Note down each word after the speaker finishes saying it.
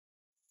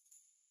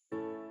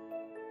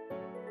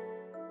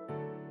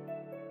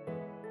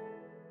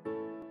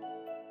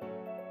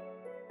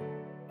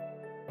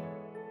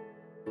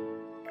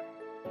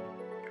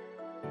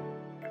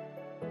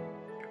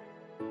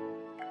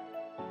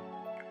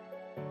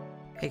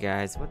Hey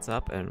guys, what's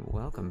up and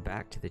welcome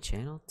back to the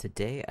channel.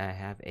 Today I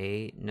have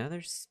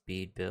another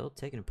speed build,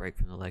 taking a break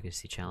from the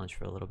legacy challenge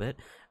for a little bit.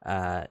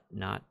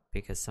 Not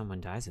because someone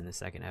dies in the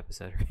second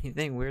episode or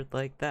anything weird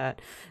like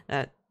that.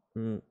 Not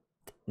going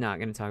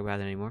to talk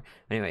about it anymore.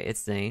 Anyway,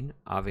 it's Zane,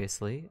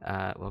 obviously.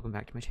 Welcome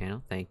back to my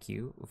channel. Thank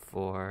you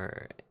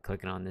for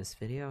clicking on this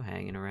video,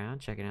 hanging around,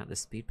 checking out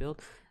this speed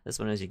build. This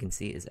one, as you can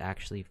see, is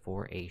actually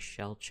for a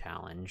shell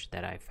challenge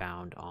that I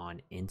found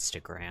on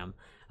Instagram.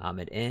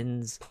 It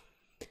ends...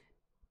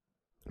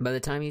 By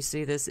the time you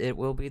see this, it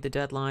will be the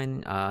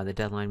deadline. The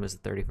deadline was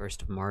the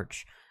 31st of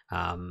March.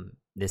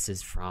 This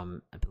is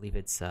from, I believe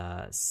it's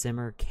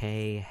Simmer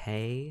K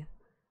Hay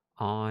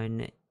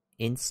on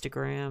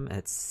Instagram.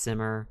 It's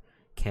Simmer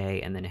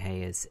K, and then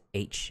Hay is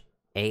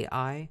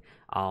H-A-I.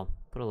 I'll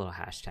put a little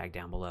hashtag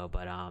down below,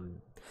 but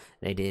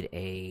they did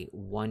a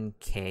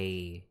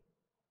 1K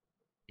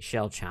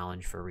shell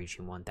challenge for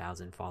reaching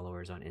 1,000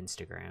 followers on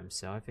Instagram.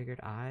 So I figured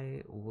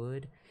I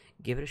would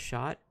give it a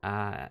shot.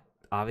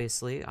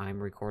 Obviously,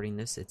 I'm recording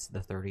this. It's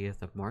the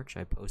 30th of March.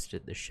 I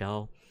posted the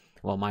shell,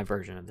 well, my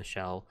version of the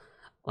shell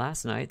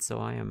last night, so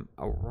I am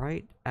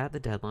right at the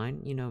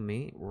deadline. You know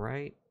me,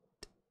 right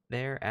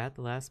there at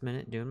the last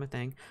minute doing my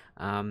thing.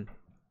 But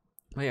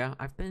yeah,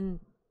 I've been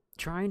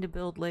trying to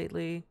build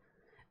lately,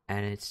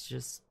 and it's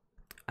just,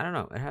 I don't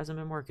know, it hasn't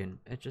been working.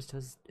 It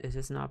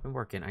has not been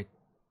working.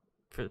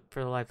 For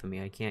the life of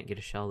me, I can't get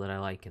a shell that I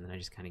like, and then I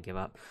just kind of give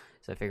up.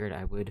 So I figured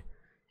I would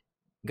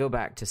go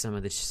back to some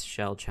of the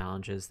shell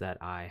challenges that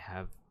I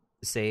have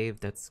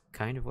saved. That's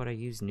kind of what I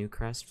use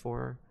Newcrest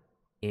for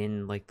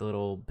in like the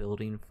little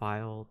building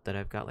file that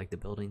I've got, like the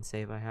building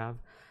save I have,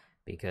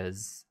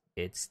 because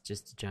it's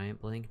just a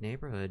giant blank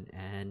neighborhood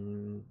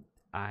and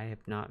I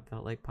have not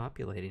felt like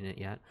populating it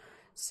yet.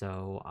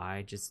 So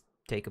I just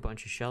take a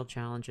bunch of shell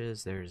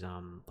challenges. There's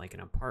like an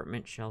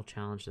apartment shell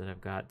challenge that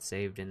I've got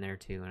saved in there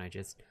too, and I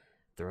just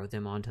throw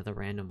them onto the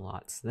random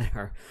lots that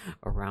are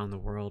around the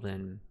world.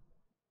 And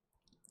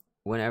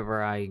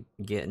whenever I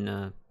get in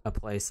a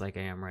place like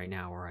I am right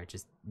now, where I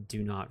just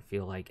do not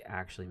feel like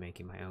actually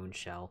making my own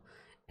shell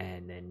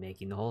and then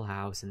making the whole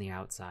house and the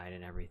outside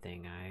and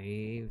everything,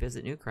 I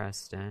visit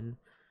Newcrest and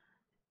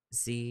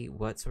see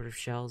what sort of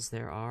shells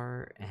there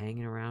are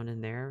hanging around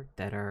in there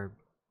that are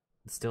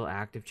still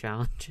active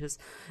challenges,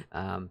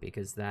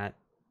 because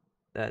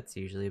that's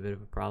usually a bit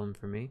of a problem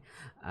for me.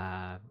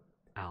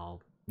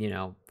 I'll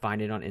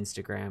find it on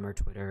Instagram or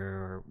Twitter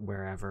or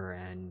wherever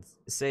and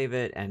save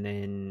it, and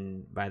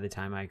then by the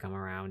time I come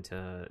around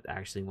to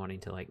actually wanting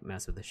to like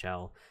mess with the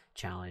shell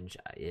challenge,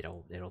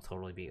 it'll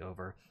totally be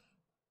over.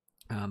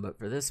 But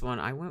for this one,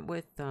 I went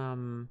with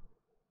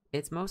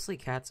it's mostly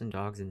cats and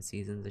dogs in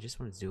seasons. I just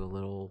wanted to do a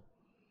little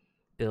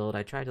build.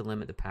 I tried to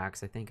limit the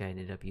packs. I think I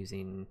ended up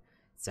using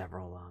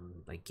several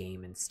like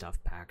game and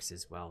stuff packs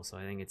as well, so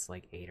I think it's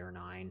like 8 or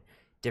 9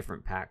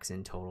 different packs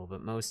in total,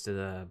 but most of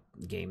the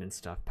game and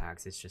stuff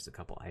packs, it's just a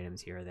couple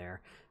items here or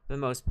there. For the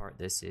most part,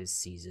 this is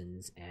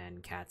seasons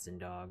and cats and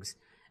dogs.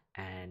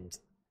 And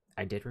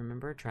I did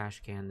remember a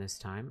trash can this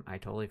time. I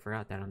totally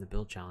forgot that on the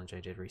build challenge I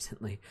did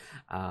recently.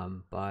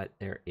 But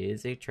there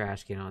is a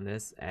trash can on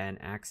this,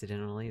 and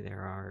accidentally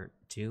there are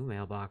 2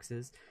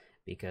 mailboxes,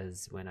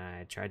 because when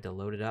I tried to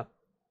load it up,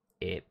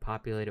 it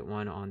populated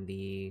one on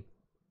the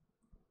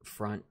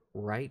front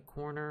right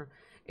corner.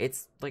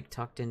 It's like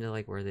tucked into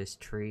like where this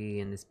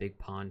tree and this big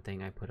pond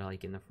thing I put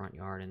like in the front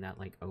yard and that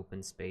like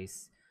open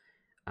space.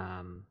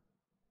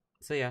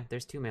 So yeah,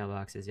 there's 2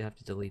 mailboxes. You have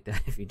to delete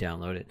that if you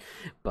download it,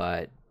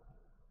 but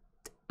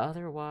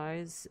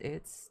otherwise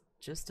it's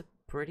just a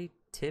pretty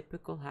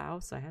typical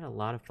house. I had a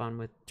lot of fun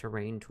with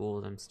terrain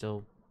tools. I'm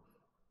still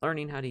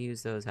learning how to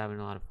use those, having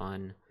a lot of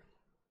fun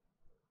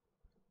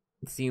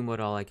seeing what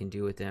all I can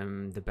do with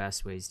them, the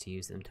best ways to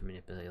use them to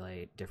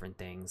manipulate different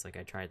things. Like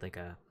I tried like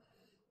a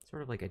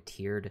sort of like a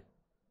tiered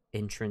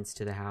entrance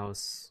to the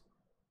house.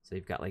 So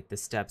you've got like the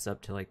steps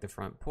up to like the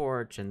front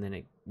porch, and then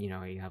it, you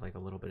have like a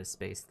little bit of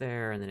space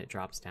there, and then it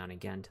drops down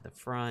again to the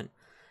front.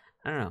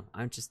 I don't know.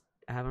 I'm just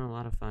having a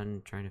lot of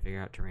fun trying to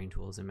figure out terrain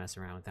tools and mess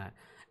around with that.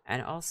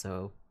 And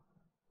also,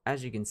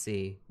 as you can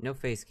see, no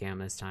face cam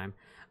this time.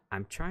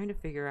 I'm trying to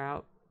figure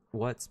out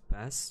what's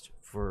best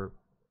for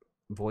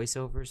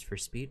voiceovers for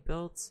speed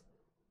builds.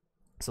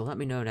 So let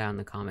me know down in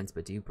the comments,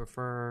 but do you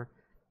prefer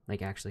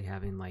like actually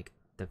having like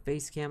the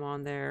face cam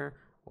on there,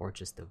 or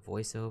just the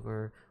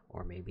voiceover,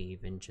 or maybe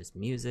even just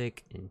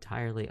music?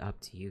 Entirely up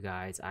to you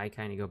guys. I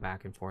kind of go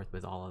back and forth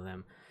with all of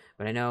them,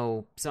 but I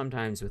know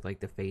sometimes with like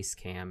the face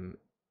cam,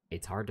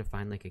 it's hard to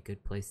find like a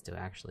good place to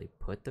actually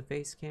put the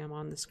face cam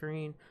on the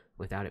screen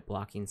without it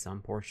blocking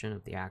some portion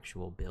of the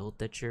actual build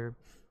that you're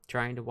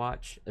trying to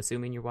watch,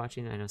 assuming you're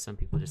watching. I know some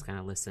people just kind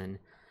of listen,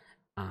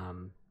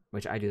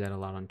 which I do that a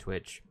lot on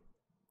Twitch,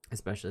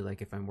 especially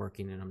like if I'm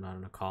working and I'm not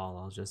on a call.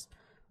 I'll just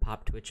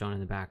pop Twitch on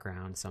in the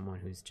background, someone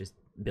who's just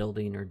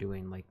building or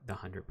doing like the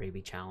 100 baby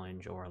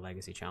challenge or a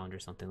legacy challenge or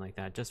something like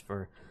that, just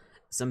for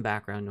some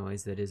background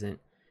noise that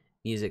isn't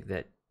music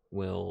that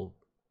will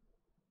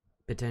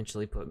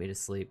potentially put me to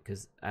sleep,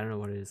 because I don't know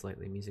what it is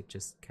lately. Music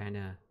just kind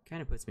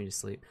of puts me to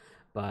sleep.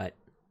 But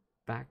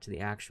back to the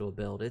actual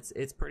build,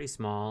 it's pretty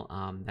small.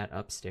 That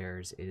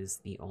upstairs is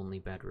the only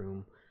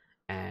bedroom,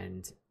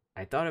 and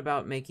I thought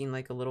about making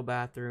like a little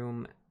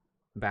bathroom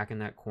back in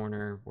that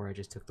corner where I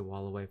just took the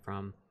wall away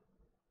from,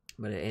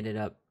 but it ended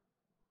up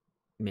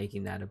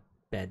making that a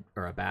bed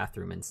or a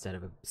bathroom instead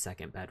of a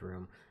second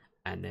bedroom,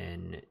 and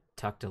then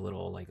tucked a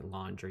little like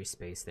laundry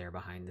space there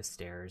behind the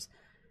stairs.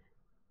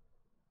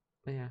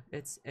 But yeah,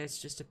 it's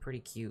just a pretty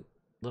cute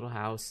little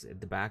house.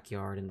 The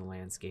backyard and the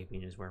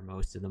landscaping is where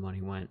most of the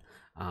money went.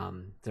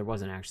 There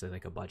wasn't actually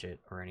like a budget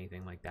or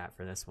anything like that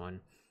for this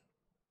one.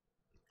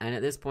 And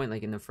at this point,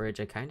 like in the fridge,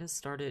 I kind of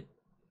started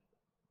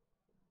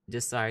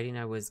deciding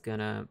I was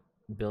gonna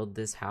build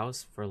this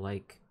house for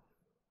like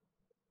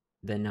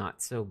the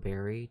not so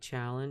berry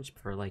challenge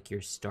for like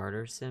your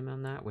starter sim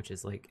on that, which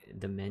is like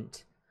the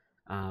mint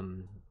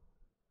um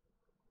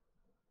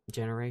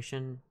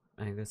generation.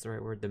 I think that's the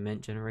right word, the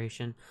mint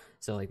generation.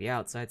 So like the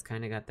outside's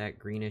kind of got that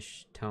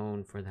greenish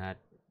tone for that.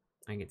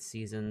 I think it's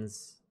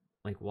seasons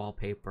like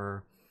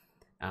wallpaper.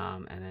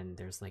 And then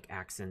there's like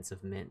accents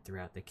of mint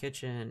throughout the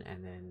kitchen,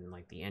 and then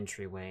like the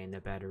entryway and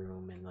the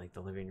bedroom and like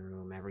the living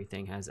room,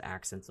 everything has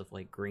accents of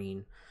like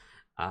green.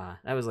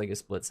 That was like a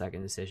split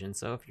second decision.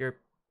 So if you're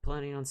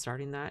planning on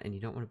starting that and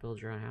you don't want to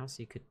build your own house,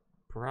 you could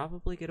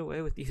probably get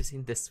away with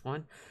using this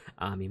one.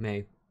 You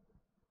may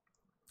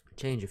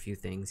change a few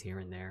things here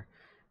and there,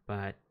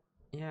 but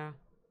yeah,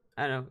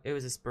 I don't know. It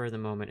was a spur of the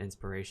moment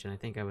inspiration. I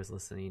think I was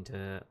listening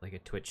to like a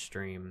Twitch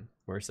stream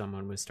where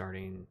someone was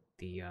starting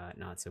the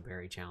not so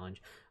berry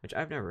challenge, which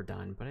I've never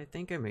done, but I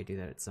think I may do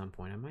that at some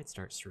point. I might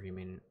start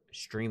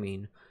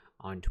streaming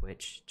on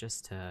Twitch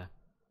just to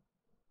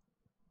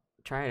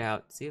try it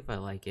out, see if I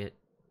like it,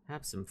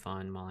 have some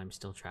fun while I'm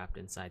still trapped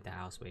inside the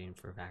house waiting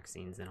for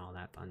vaccines and all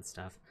that fun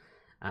stuff.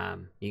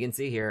 You can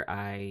see here,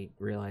 I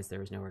realized there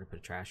was nowhere to put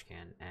a trash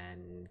can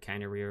and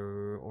kind of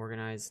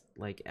reorganized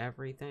like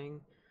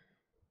everything.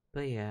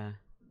 But yeah,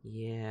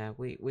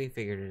 we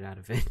figured it out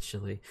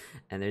eventually.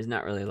 And there's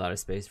not really a lot of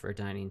space for a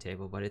dining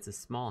table, but it's a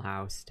small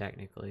house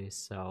technically,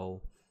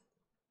 so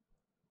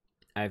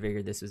I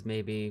figured this was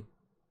maybe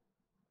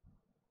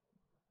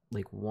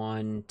like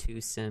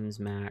 1-2 sims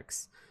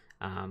max.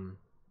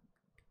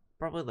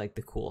 Probably like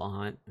the cool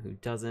aunt who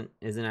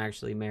isn't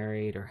actually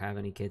married or have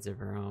any kids of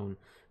her own,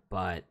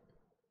 but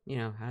you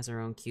know, has her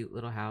own cute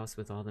little house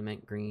with all the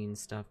mint green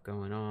stuff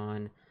going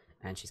on,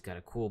 and she's got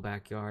a cool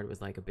backyard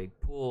with like a big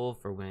pool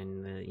for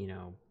when the, you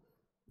know,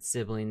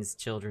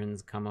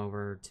 children's come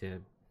over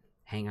to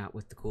hang out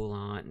with the cool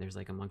aunt, and there's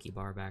like a monkey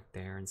bar back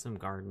there and some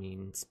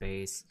gardening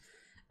space.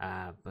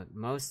 But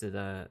most of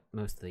the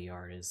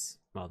yard is,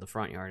 well, the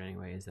front yard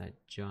anyway, is that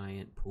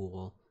giant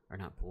pool, or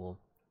not pool.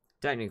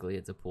 Technically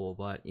it's a pool,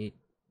 but you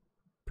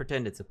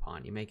pretend it's a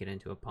pond. You make it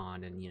into a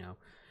pond, and you know,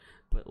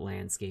 put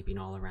landscaping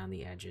all around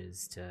the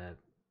edges to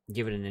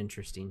give it an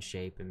interesting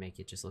shape and make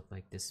it just look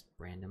like this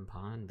random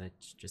pond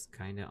that's just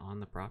kind of on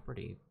the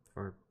property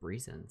for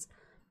reasons.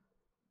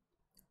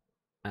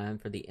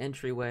 For the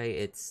entryway,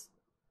 it's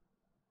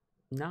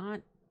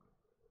not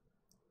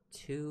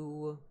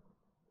too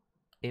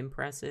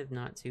impressive,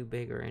 not too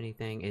big or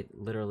anything. It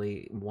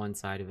literally, one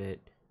side of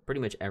it,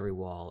 pretty much every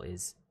wall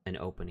is an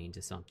opening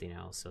to something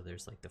else. So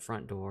there's like the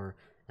front door,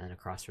 and then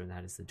across from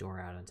that is the door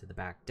out onto the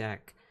back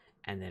deck,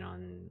 and then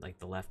on like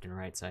the left and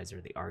right sides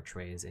are the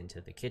archways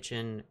into the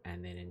kitchen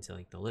and then into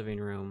like the living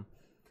room.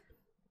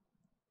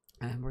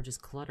 And we're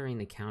just cluttering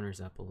the counters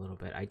up a little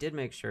bit. I did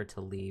make sure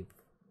to leave,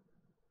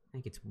 I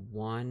think it's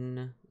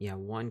one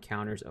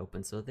counter's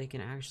open so they can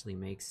actually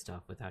make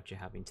stuff without you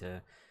having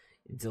to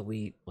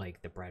delete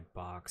like the bread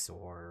box,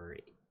 or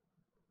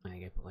I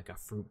think I put like a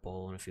fruit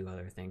bowl and a few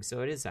other things.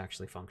 So it is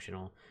actually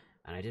functional.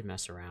 And I did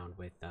mess around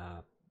with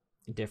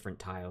different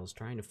tiles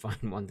trying to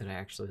find one that I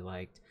actually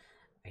liked.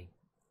 I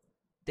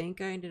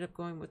think I ended up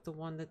going with the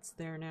one that's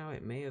there now.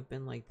 It may have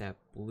been like that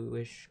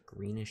bluish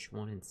greenish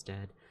one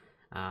instead.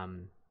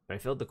 But I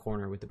filled the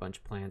corner with a bunch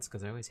of plants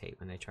because I always hate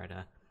when they try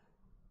to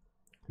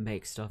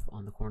make stuff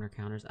on the corner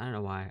counters. I don't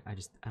know why. I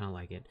don't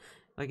like it.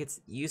 Like,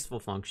 it's useful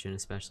function,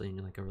 especially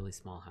in like a really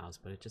small house,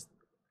 but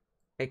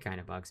it kind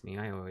of bugs me.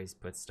 I always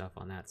put stuff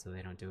on that so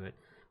they don't do it.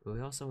 But we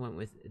also went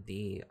with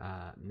the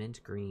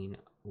mint green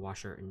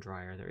washer and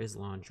dryer. There is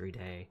laundry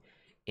day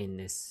in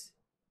this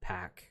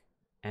pack,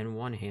 and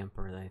one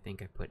hamper that I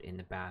think I put in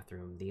the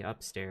bathroom. The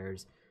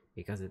upstairs,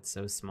 because it's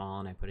so small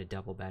and I put a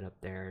double bed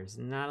up there, there's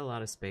not a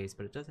lot of space,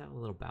 but it does have a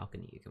little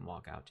balcony you can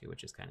walk out to,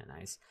 which is kind of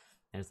nice.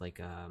 There's like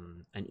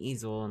an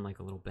easel and like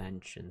a little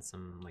bench and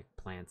some like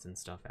plants and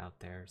stuff out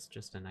there. It's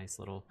just a nice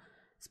little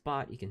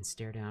spot. You can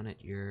stare down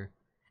at your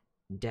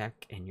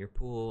deck and your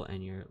pool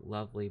and your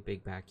lovely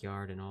big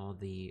backyard and all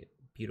the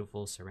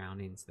beautiful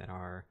surroundings that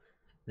are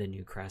the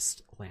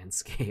Newcrest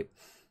landscape.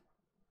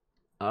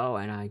 Oh,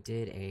 and I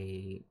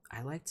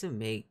like to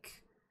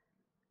make,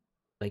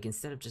 like,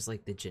 instead of just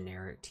like the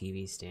generic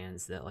TV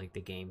stands that like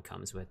the game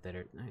comes with, that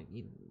are,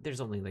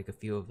 there's only like a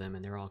few of them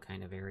and they're all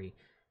kind of very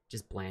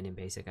just bland and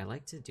basic. I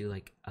like to do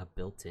like a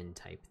built-in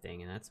type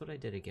thing, and that's what I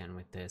did again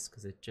with this,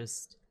 because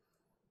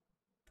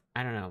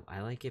I don't know.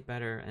 I like it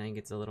better. I think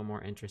it's a little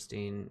more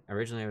interesting.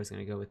 Originally, I was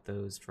going to go with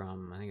those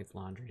from, I think it's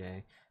Laundry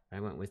Day, but I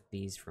went with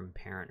these from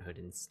Parenthood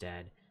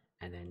instead,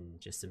 and then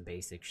just some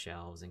basic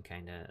shelves and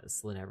kind of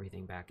slid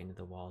everything back into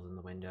the walls and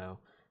the window.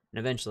 And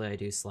eventually, I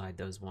do slide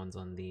those ones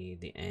on the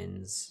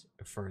ends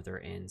further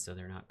in, so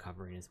they're not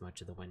covering as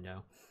much of the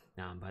window.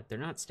 But they're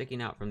not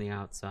sticking out from the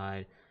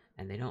outside,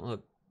 and they don't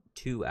look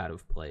too out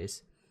of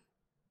place.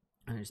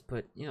 I just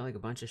put, like a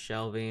bunch of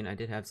shelving. I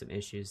did have some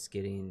issues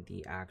getting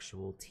the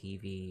actual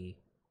TV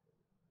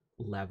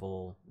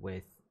level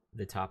with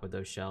the top of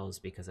those shelves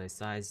because I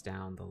sized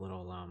down the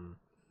little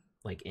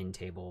like in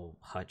table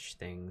hutch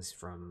things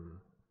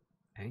from,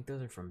 I think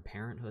those are from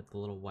Parenthood, the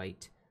little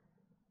white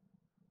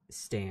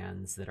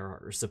stands that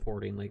are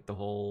supporting like the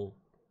whole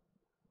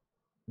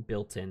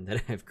built-in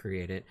that I've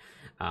created.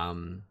 I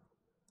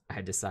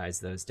had to size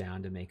those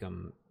down to make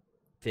them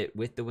fit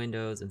with the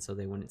windows, and so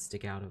they wouldn't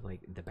stick out of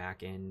like the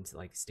back end,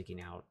 like sticking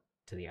out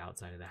to the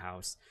outside of the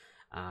house.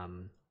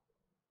 Um,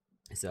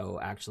 so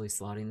actually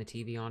slotting the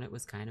TV on it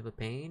was kind of a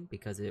pain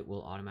because it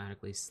will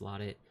automatically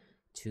slot it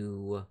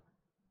to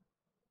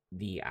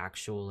the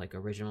actual like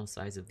original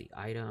size of the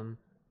item.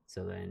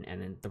 So then, and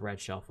then the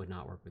red shelf would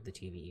not work with the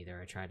TV either.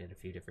 I tried it a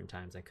few different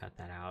times. I cut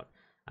that out.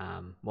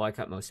 Well, I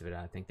cut most of it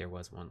out. I think there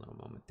was one little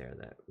moment there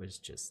that was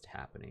just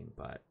happening,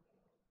 but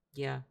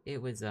yeah,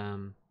 it was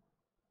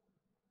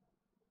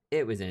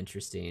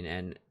interesting.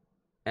 And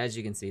as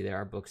you can see, there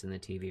are books in the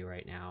TV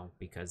right now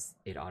because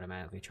it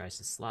automatically tries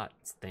to slot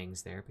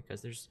things there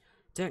because there's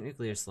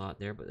technically a slot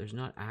there, but there's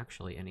not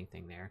actually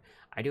anything there.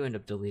 I do end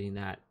up deleting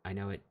that. I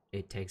know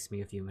it takes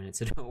me a few minutes,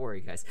 so don't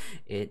worry, guys.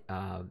 It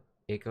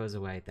goes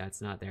away.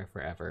 That's not there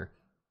forever.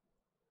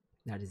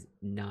 That is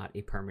not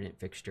a permanent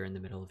fixture in the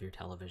middle of your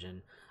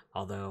television,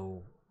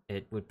 although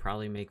it would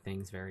probably make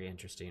things very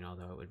interesting,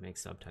 although it would make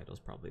subtitles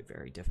probably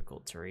very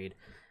difficult to read.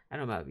 I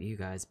don't know about you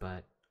guys,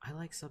 but I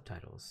like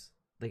subtitles.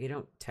 Like, I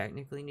don't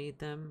technically need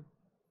them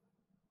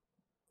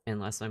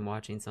unless I'm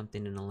watching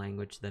something in a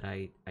language that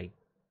I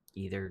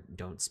either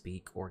don't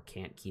speak or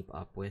can't keep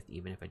up with,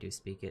 even if I do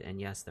speak it. And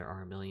yes, there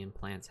are a million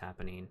plants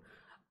happening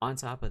on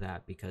top of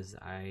that because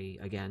I,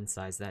 again,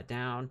 size that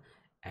down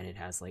and it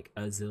has like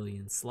a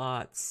zillion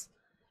slots.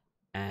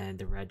 And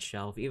the red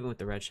shelf, even with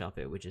the red shelf,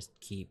 it would just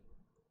keep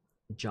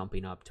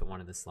jumping up to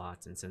one of the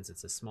slots. And since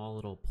it's a small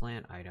little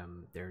plant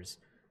item, there's,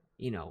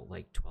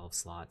 like 12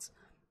 slots.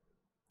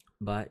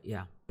 But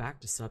yeah, back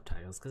to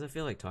subtitles because I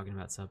feel like talking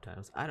about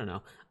subtitles. I don't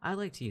know. I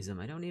like to use them.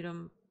 I don't need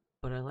them,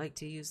 but I like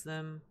to use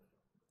them.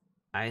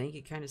 I think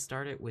it kind of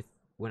started with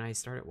when I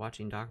started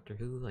watching Doctor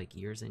Who like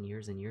years and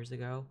years and years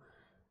ago.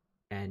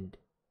 And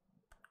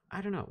I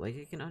don't know, like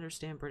I can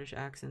understand British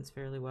accents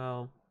fairly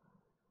well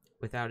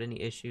without any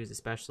issues,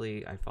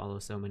 especially I follow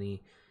so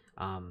many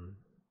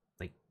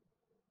like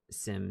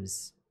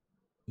Sims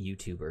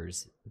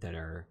YouTubers that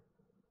are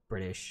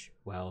British,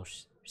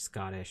 Welsh,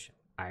 Scottish,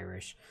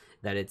 Irish,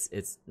 that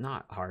it's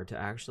not hard to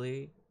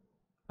actually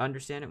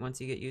understand it once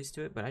you get used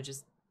to it. But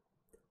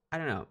I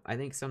don't know. I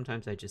think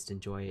sometimes I just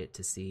enjoy it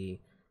to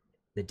see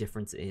the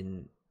difference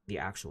in the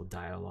actual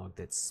dialogue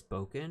that's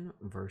spoken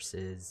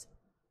versus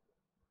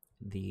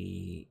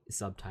the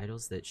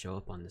subtitles that show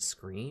up on the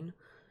screen.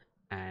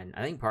 And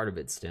I think part of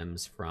it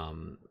stems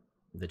from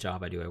the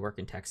job I do. I work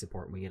in tech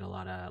support, and we get a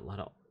lot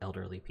of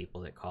elderly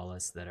people that call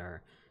us that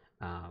are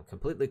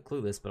completely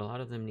clueless, but a lot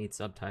of them need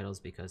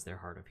subtitles because they're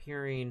hard of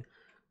hearing,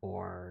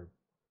 or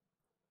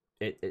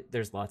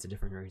there's lots of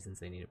different reasons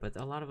they need it, but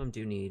a lot of them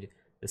do need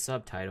the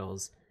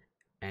subtitles.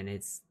 And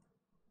it's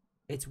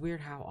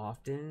weird how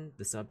often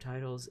the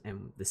subtitles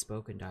and the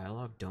spoken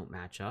dialogue don't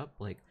match up.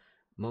 Like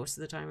most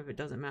of the time, if it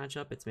doesn't match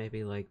up, it's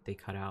maybe like they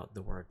cut out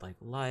the word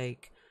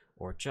like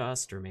or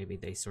just, or maybe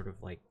they sort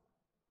of like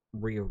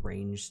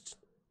rearranged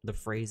the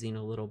phrasing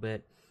a little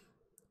bit,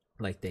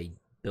 like they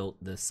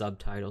built the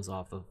subtitles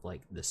off of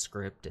like the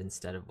script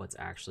instead of what's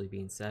actually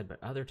being said.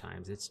 But other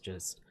times it's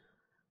just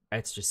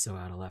so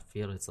out of left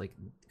field. It's like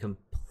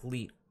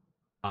complete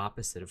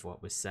opposite of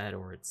what was said,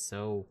 or it's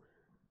so,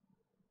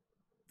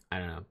 I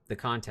don't know, the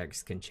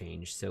context can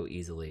change so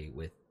easily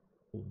with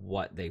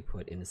what they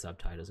put in the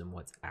subtitles and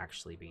what's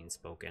actually being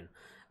spoken.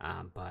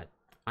 But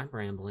I'm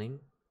rambling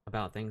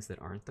about things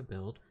that aren't the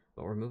build,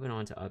 but we're moving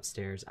on to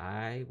upstairs.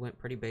 I went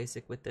pretty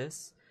basic with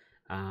this.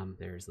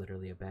 There's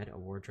literally a bed, a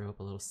wardrobe,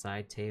 a little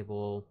side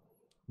table,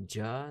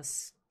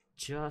 just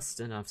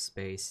enough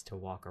space to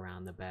walk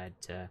around the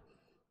bed to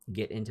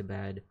get into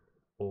bed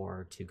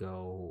or to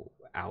go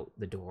out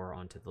the door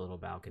onto the little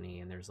balcony.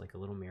 And there's like a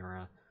little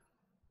mirror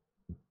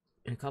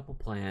and a couple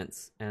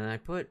plants. And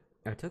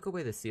I took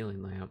away the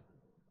ceiling lamp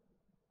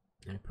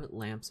and I put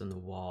lamps on the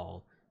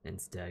wall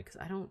instead because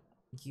I don't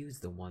use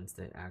the ones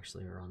that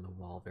actually are on the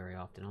wall very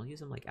often. I'll use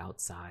them like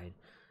outside,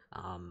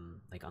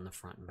 like on the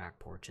front and back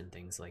porch and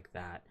things like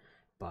that,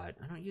 but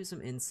I don't use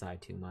them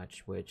inside too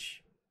much,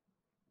 which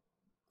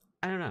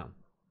I don't know.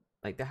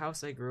 Like the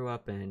house I grew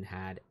up in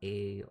had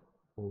a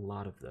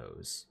lot of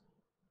those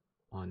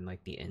on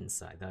like the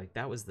inside. Like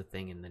that was the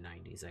thing in the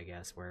 90s, I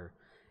guess, where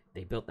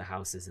they built the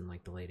houses in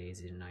like the late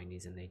 80s and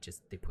 90s, and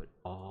they put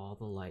all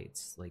the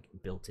lights like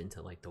built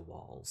into like the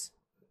walls,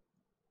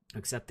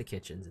 except the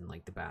kitchens and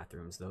like the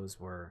bathrooms. Those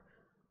were,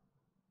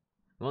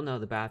 well, no,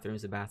 the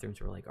bathrooms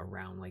were like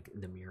around like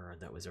the mirror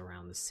that was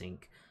around the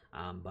sink,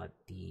 but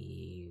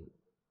the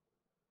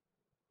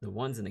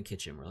ones in the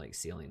kitchen were like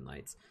ceiling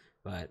lights.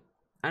 But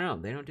I don't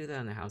know, they don't do that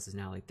in the houses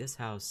now. Like this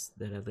house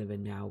that I live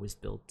in now was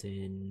built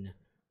in,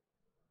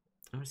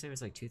 I want to say it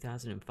was like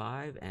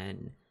 2005,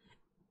 and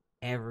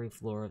every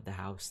floor of the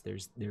house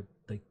they're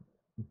like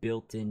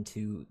built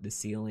into the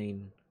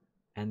ceiling,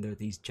 and they're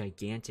these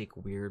gigantic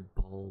weird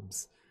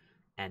bulbs,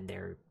 and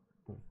they're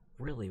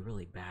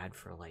really bad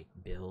for like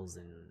bills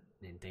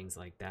and things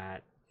like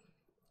that.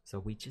 So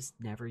we just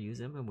never use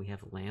them, and we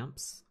have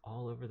lamps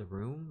all over the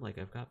room. Like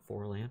I've got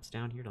 4 lamps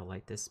down here to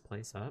light this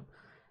place up,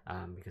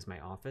 because my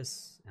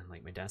office and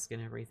like my desk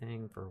and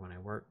everything for when I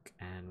work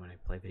and when I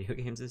play video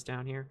games is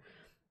down here.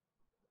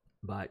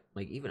 But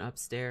like even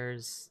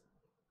upstairs,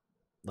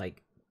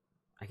 like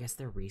I guess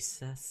they're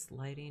recess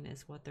lighting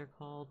is what they're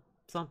called,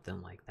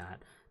 something like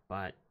that.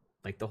 But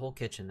like the whole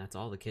kitchen, that's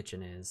all the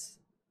kitchen is,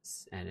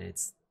 and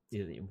it's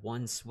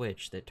one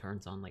switch that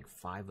turns on like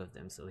 5 of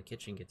them, so the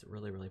kitchen gets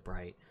really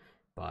bright.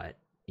 But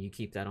you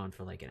keep that on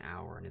for like an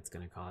hour, and it's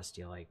gonna cost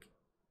you like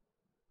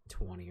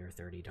 $20 or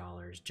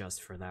 $30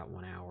 just for that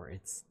 1 hour.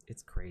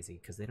 It's crazy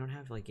because they don't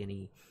have like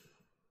any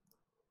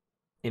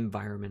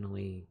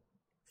environmentally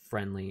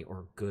friendly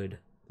or good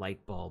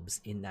light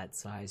bulbs in that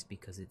size,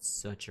 because it's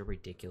such a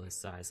ridiculous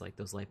size. Like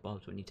those light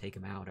bulbs, when you take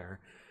them out, are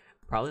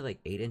probably like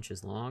 8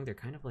 inches long. They're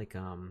kind of like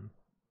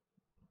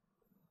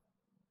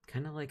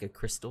a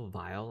crystal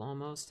vial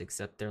almost,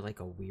 except they're like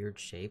a weird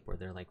shape where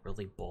they're like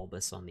really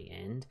bulbous on the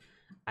end.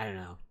 I don't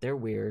know, they're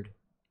weird.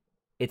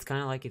 It's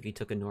kind of like if you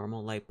took a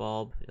normal light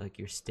bulb, like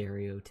your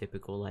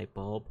stereotypical light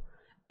bulb,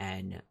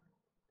 and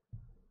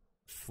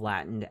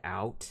flattened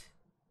out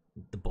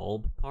the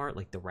bulb part,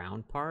 like the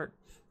round part,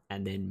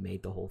 and then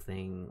made the whole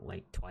thing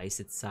like twice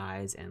its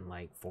size and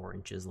like 4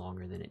 inches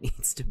longer than it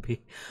needs to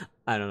be.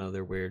 I don't know,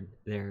 they're weird.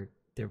 They're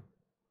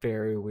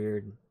very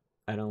weird.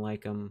 I don't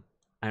like them.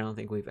 I don't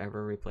think we've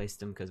ever replaced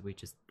them because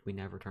we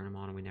never turn them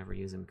on, and we never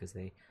use them because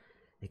they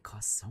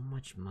cost so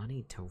much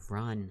money to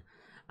run.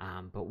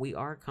 But we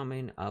are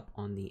coming up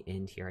on the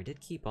end here. I did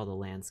keep all the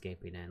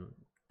landscaping in.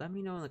 Let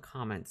me know in the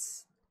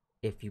comments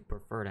if you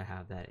prefer to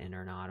have that in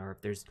or not, or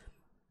if there's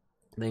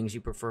things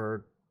you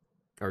prefer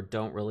or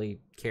don't really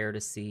care to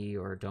see,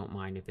 or don't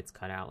mind if it's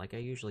cut out. Like I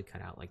usually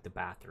cut out like the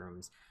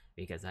bathrooms,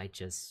 because I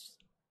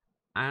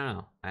don't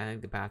know, I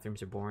think the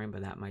bathrooms are boring,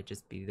 but that might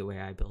just be the way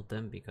I build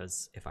them,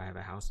 because if I have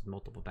a house with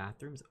multiple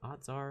bathrooms,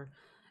 odds are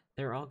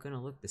they're all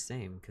gonna look the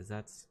same, because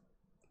that's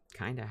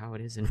kind of how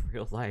it is in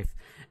real life.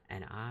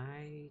 And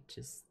I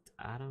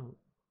don't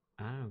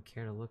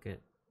care to look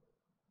at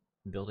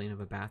building of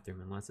a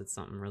bathroom unless it's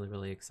something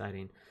really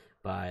exciting.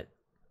 But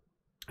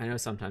I know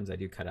sometimes I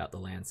do cut out the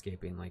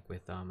landscaping, like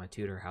with a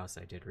Tudor house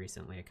I did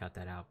recently. I cut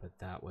that out, but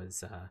that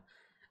was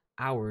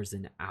hours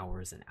and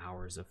hours and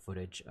hours of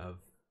footage of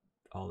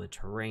all the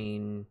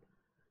terrain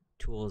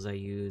tools I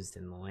used,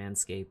 and the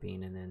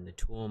landscaping, and then the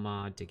tool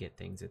mod to get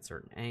things at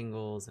certain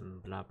angles,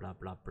 and blah blah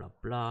blah blah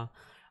blah.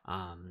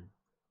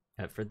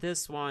 For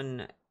this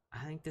one,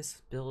 I think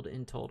this build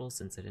in total,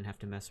 since I didn't have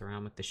to mess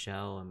around with the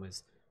shell and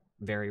was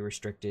very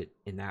restricted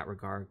in that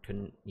regard,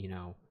 couldn't,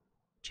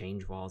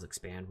 change walls,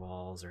 expand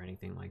walls, or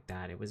anything like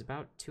that. It was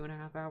about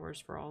 2.5 hours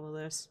for all of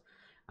this,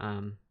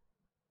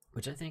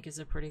 which I think is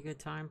a pretty good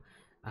time,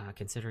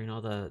 considering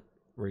all the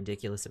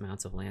ridiculous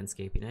amounts of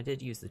landscaping. I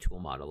did use the tool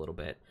mod a little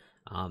bit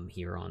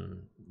here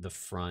on the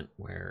front,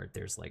 where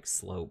there's like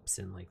slopes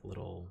and like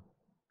little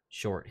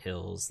short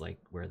hills, like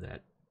where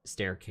that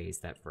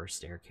first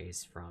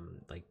staircase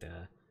from like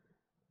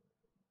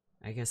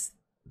I guess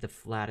the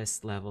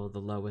flattest level, the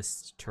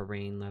lowest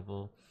terrain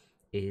level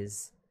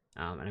is.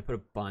 And I put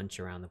a bunch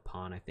around the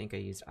pond. I think I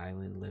used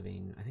Island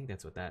Living. I think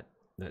that's what that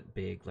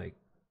big like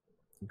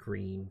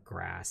green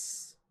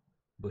grass,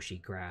 bushy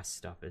grass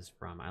stuff is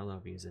from. I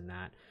love using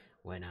that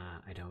when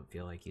I don't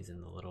feel like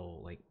using the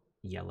little like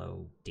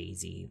yellow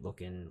daisy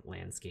looking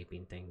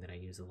landscaping thing that I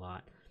use a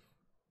lot.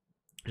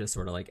 Just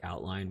sort of like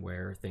outline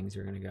where things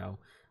are gonna go.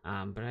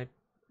 But I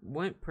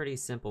went pretty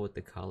simple with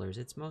the colors.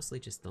 It's mostly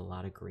just a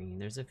lot of green.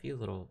 There's a few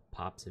little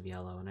pops of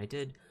yellow, and I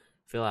did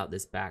fill out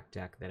this back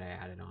deck that I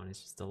added on.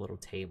 It's just a little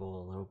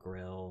table, a little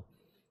grill,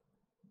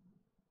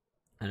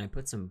 and I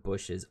put some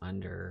bushes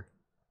under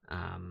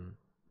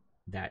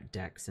that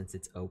deck since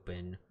it's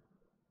open.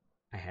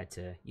 I had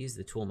to use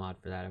the tool mod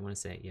for that. I want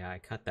to say, yeah, I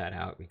cut that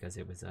out because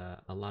it was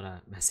a lot of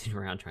messing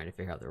around trying to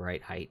figure out the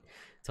right height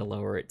to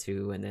lower it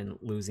to, and then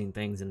losing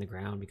things in the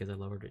ground because I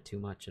lowered it too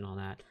much and all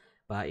that.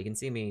 But you can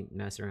see me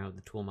messing around with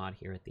the tool mod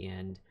here at the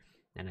end,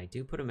 and I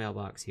do put a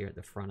mailbox here at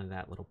the front of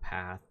that little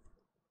path,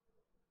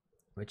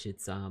 which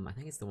it's I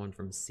think it's the one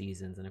from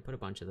Seasons, and I put a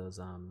bunch of those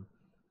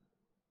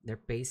their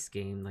base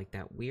game, like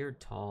that weird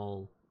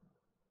tall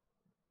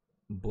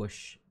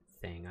bush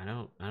thing. I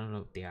don't know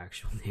what the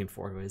actual name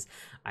for it was.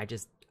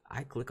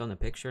 I click on the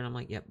picture and I'm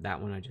like, yep,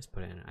 that one I just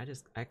put in.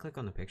 I click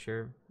on the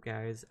picture,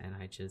 guys, and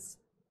I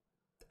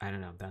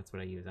don't know. That's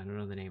what I use. I don't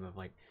know the name of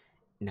like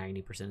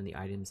 90% of the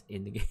items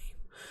in the game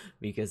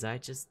because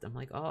I'm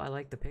like, oh, I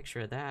like the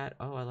picture of that.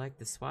 Oh, I like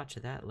the swatch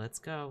of that. Let's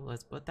go.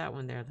 Let's put that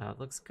one there. That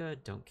looks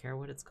good. Don't care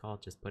what it's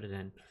called. Just put it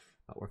in.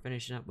 But we're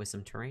finishing up with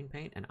some terrain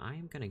paint, and I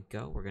am gonna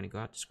go. We're gonna go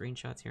out to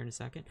screenshots here in a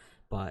second.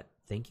 But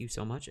thank you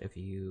so much if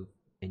you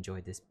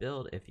enjoyed this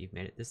build. If you've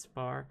made it this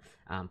far,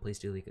 please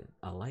do leave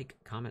a like,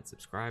 comment,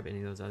 subscribe, any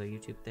of those other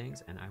YouTube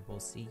things, and I will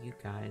see you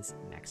guys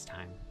next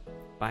time.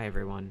 Bye,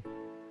 everyone.